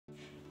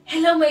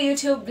Hello my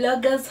YouTube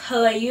bloggers,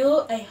 how are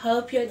you? I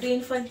hope you're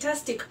doing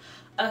fantastic.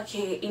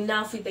 Okay,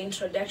 enough with the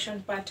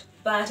introduction part,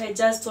 but I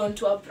just want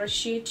to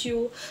appreciate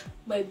you,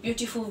 my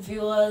beautiful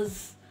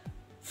viewers,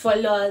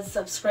 followers,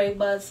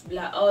 subscribers,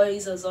 bla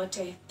hizo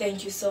zote.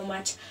 Thank you so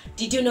much.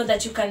 Did you know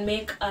that you can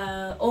make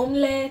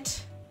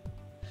omelette?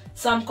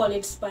 Some call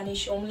it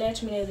Spanish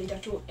omelette, many later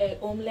to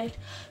omelette.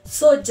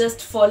 So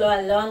just follow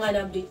along and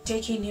I'll be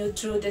taking you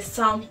through the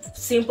some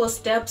simple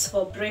steps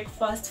for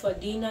breakfast, for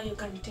dinner. You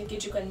can take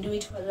it, you can do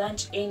it for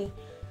lunch, any.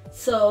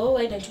 So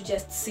why don't you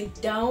just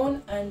sit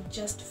down and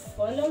just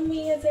follow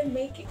me as I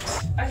make it.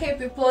 Okay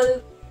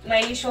people, my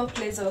usual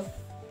place of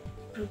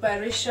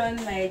preparation,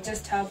 I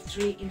just have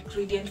 3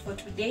 ingredients for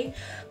today,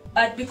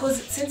 but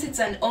because since it's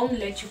an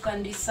omelette, you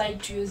can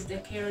decide to use the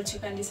carrots, you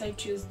can decide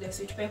to use the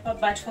sweet pepper,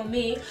 but for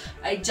me,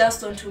 I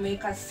just want to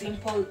make a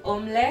simple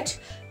omelette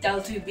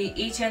that will be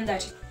eaten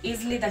that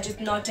easily, that is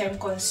not time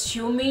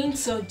consuming.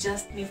 So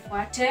just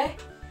nifuate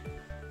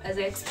as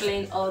I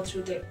explain all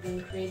through the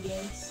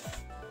ingredients.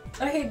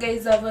 Okay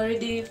guys, I've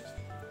already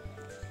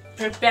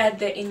prepared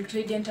the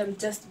ingredient. I'm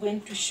just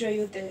going to show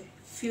you the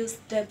few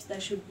steps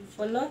that should be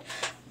followed,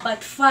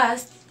 but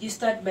first you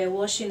start by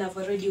washing. I've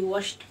already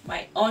washed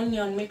my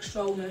onion. Make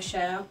sure umeosha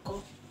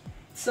yako.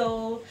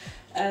 So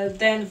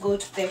then go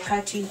to the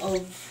cutting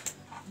of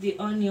the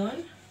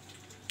onion,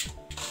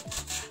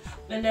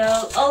 and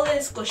I'll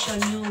always caution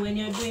you when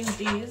you're doing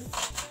this,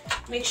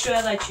 make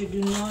sure that you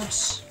do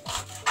not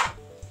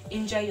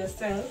injure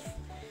yourself.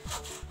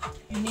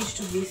 You need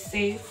to be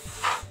safe,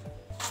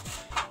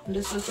 and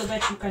also so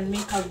that you can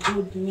make a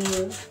good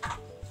meal.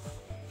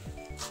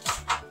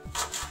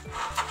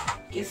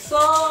 Okay, so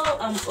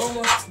I'm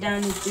almost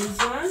done with this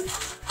one,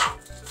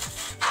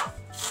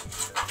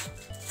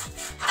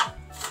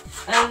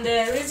 and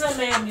the reason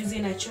why I'm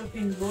using a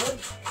chopping board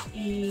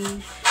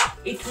is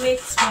it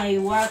makes my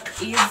work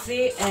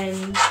easy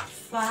and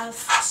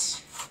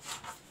fast,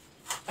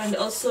 and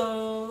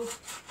also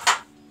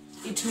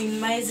it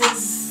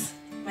minimizes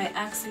my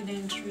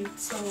accident rate.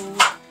 So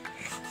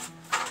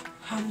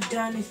I'm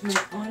done with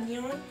my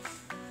onion.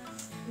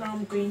 Now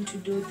I'm going to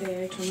do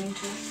the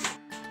tomatoes.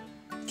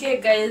 Okay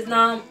guys,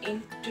 now I'm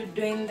into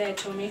doing the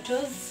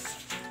tomatoes,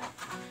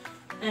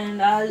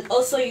 and I'll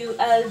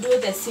do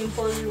the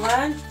simple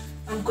one.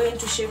 I'm going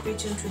to shape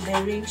it into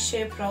the ring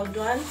shape, round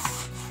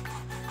ones.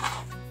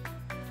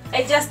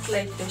 I just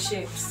like the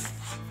shapes,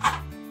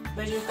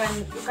 but you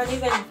can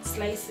even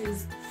slice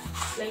it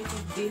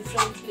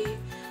differently.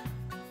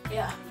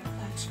 Yeah,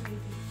 that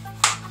maybe.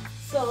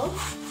 So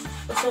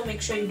also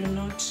make sure you do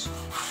not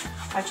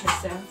cut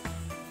yourself.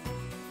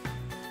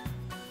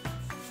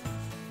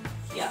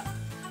 Yeah.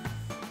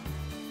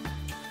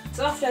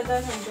 So after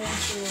that, I'm going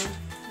to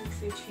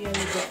mix it here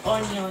with the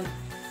onion.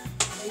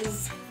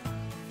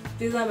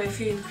 These are my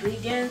few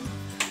ingredients,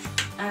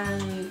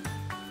 and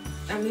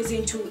I'm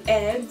using 2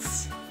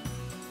 eggs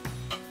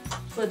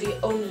for the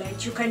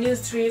omelette. You can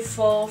use 3,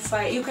 4,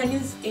 5. You can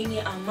use any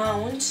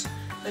amount,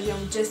 but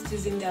I'm just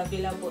using the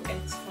available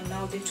eggs for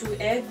now. The 2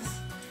 eggs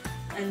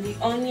and the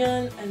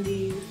onion and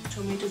the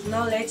tomatoes.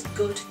 Now let's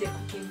go to the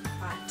cooking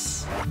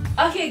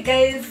part. Okay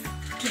guys,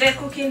 to the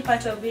cooking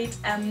part of it,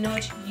 I'm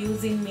not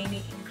using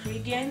many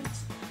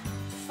ingredients.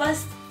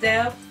 First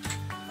step,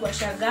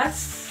 washa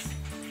gas.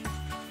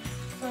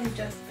 So I'm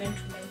just going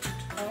to light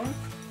it on.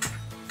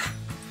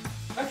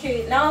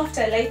 Okay, now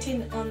after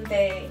lighting on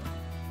the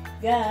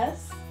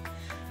gas,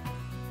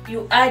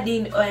 you add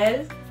in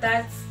oil.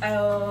 That's I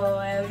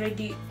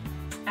already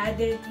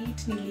added it,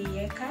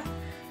 nilieka.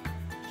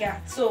 Yeah,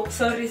 so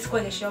sorry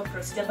sikuonyesha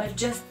procedure, but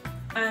just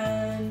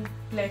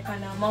like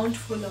an amount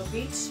full of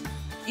it.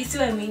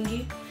 Isiwe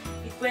mingi,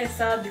 ikuwe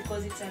sawa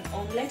because it's an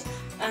omelette.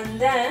 And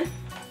then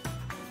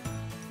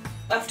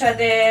after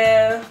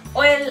the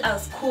oil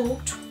has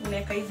cooked,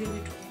 unaweka hizi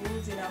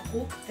vitunguu zina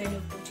cook, then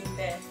you put in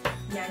the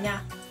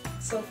nyanya.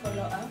 So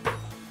follow up.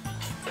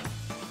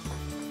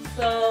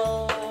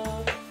 So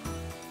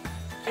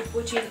you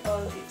put in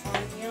all the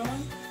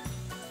onion.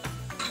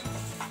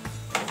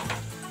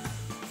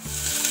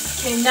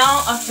 Okay,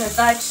 now after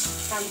that,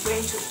 I'm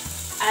going to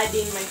add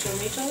in my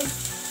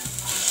tomatoes.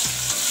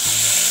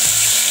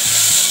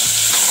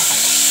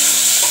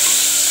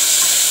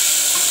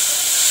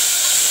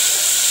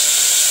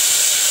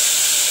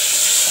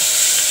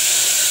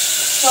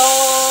 So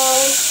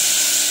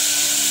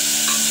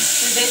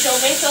with the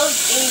tomatoes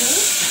in,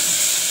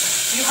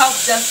 you have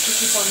just to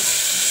keep on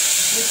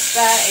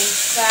stir and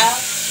stir.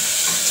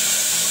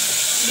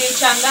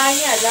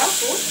 Changanya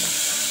alafu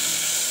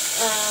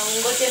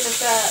ngoja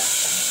sasa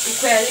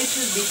ikuwe a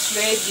little bit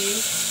ready.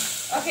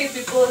 Okay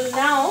people,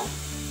 now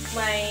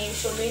my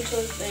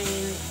tomatoes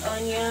and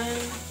onion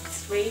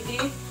is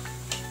ready.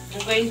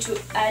 I'm going to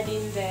add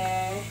in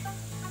the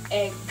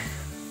egg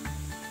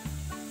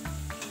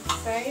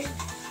inside.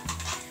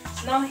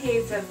 Now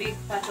here's a big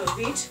part of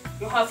it.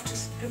 You have to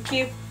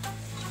keep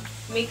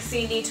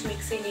mixing it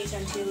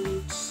until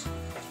it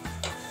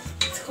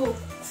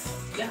cooks.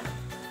 Yeah.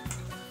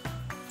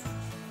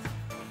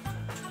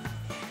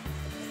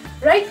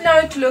 Right now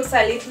it looks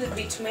a little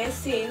bit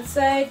messy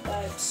inside,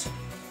 but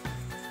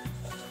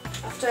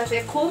After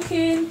the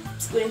cooking,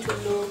 it's going to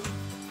look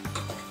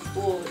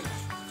good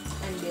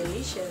and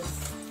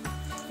delicious.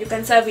 You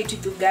can serve it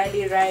with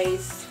ugali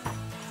rice.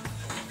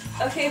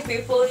 Okay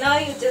people, now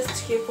you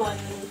just keep on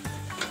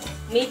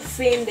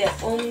mixing the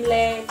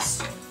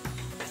omelette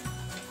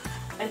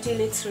until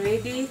it's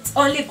ready. It's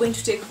only going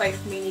to take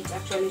 5 minutes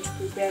actually to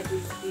prepare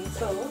this thing.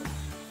 So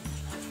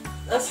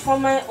as for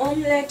my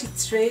omelette,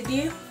 it's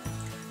ready.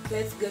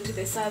 Let's go to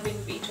the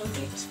serving bit of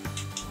it.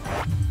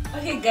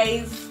 Okay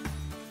guys,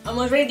 I'm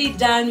already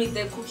done with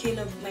the cooking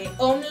of my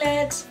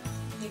omelette.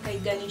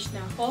 Nikaiganish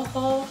na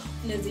hoho,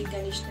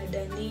 naziganish na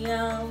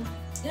dania.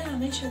 Yeah, I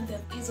mentioned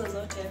them. Hizo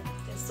zote,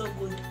 they're so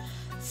good.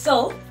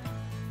 So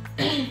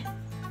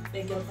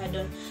beg your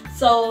pardon.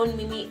 So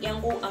mimi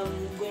yangu,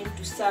 I'm going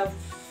to serve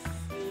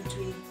it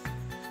with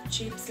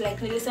chips. Like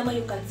nilisema,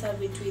 you can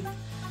serve it with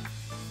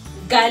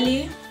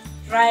ugali,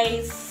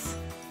 rice,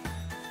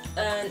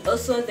 and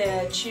also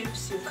the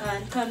chips. You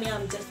can come here.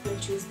 I'm just going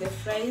to use the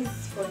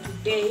fries for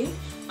today,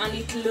 and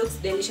it looks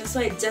delicious. So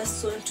I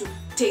just want to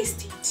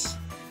taste it.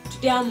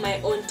 Today I'm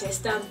my own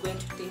tester. I'm going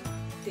to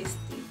taste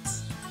it.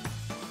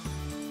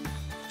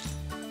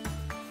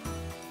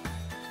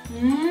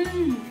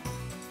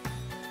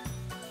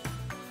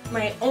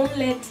 My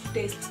omelette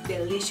tastes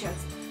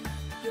delicious.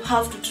 You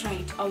have to try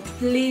it out.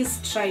 Please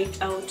try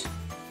it out.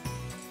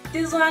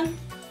 This one,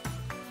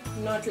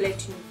 not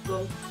letting it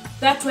go.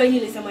 That one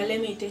nilisema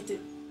let me taste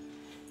it.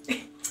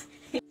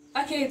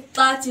 Okay,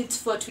 that's it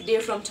for today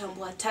from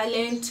Tambua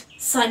Talent.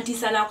 Santi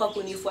sana kwa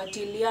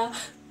kunifuatilia.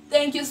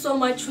 Thank you so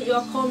much for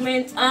your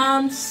comments.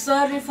 I'm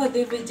sorry for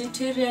the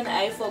vegetarian.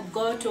 I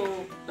forgot to,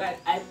 but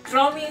I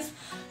promise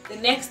the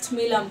next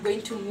meal I'm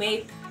going to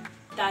make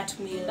that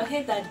meal.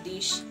 Okay, that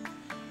dish.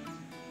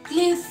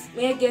 Please,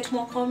 may I get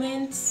more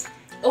comments?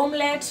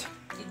 Omelette,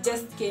 it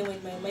just came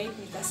in my mind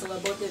because of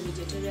about the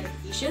vegetarian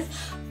dishes.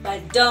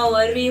 But don't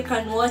worry, you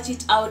can watch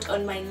it out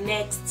on my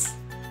next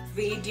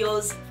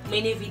videos.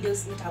 Many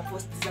videos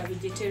nitapost za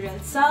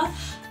vegetarian. So,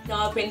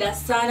 nawapenda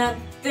sana.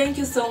 Thank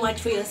you so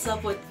much for your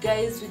support,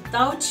 guys.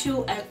 Without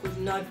you, I could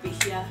not be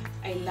here.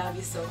 I love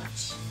you so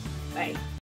much. Bye.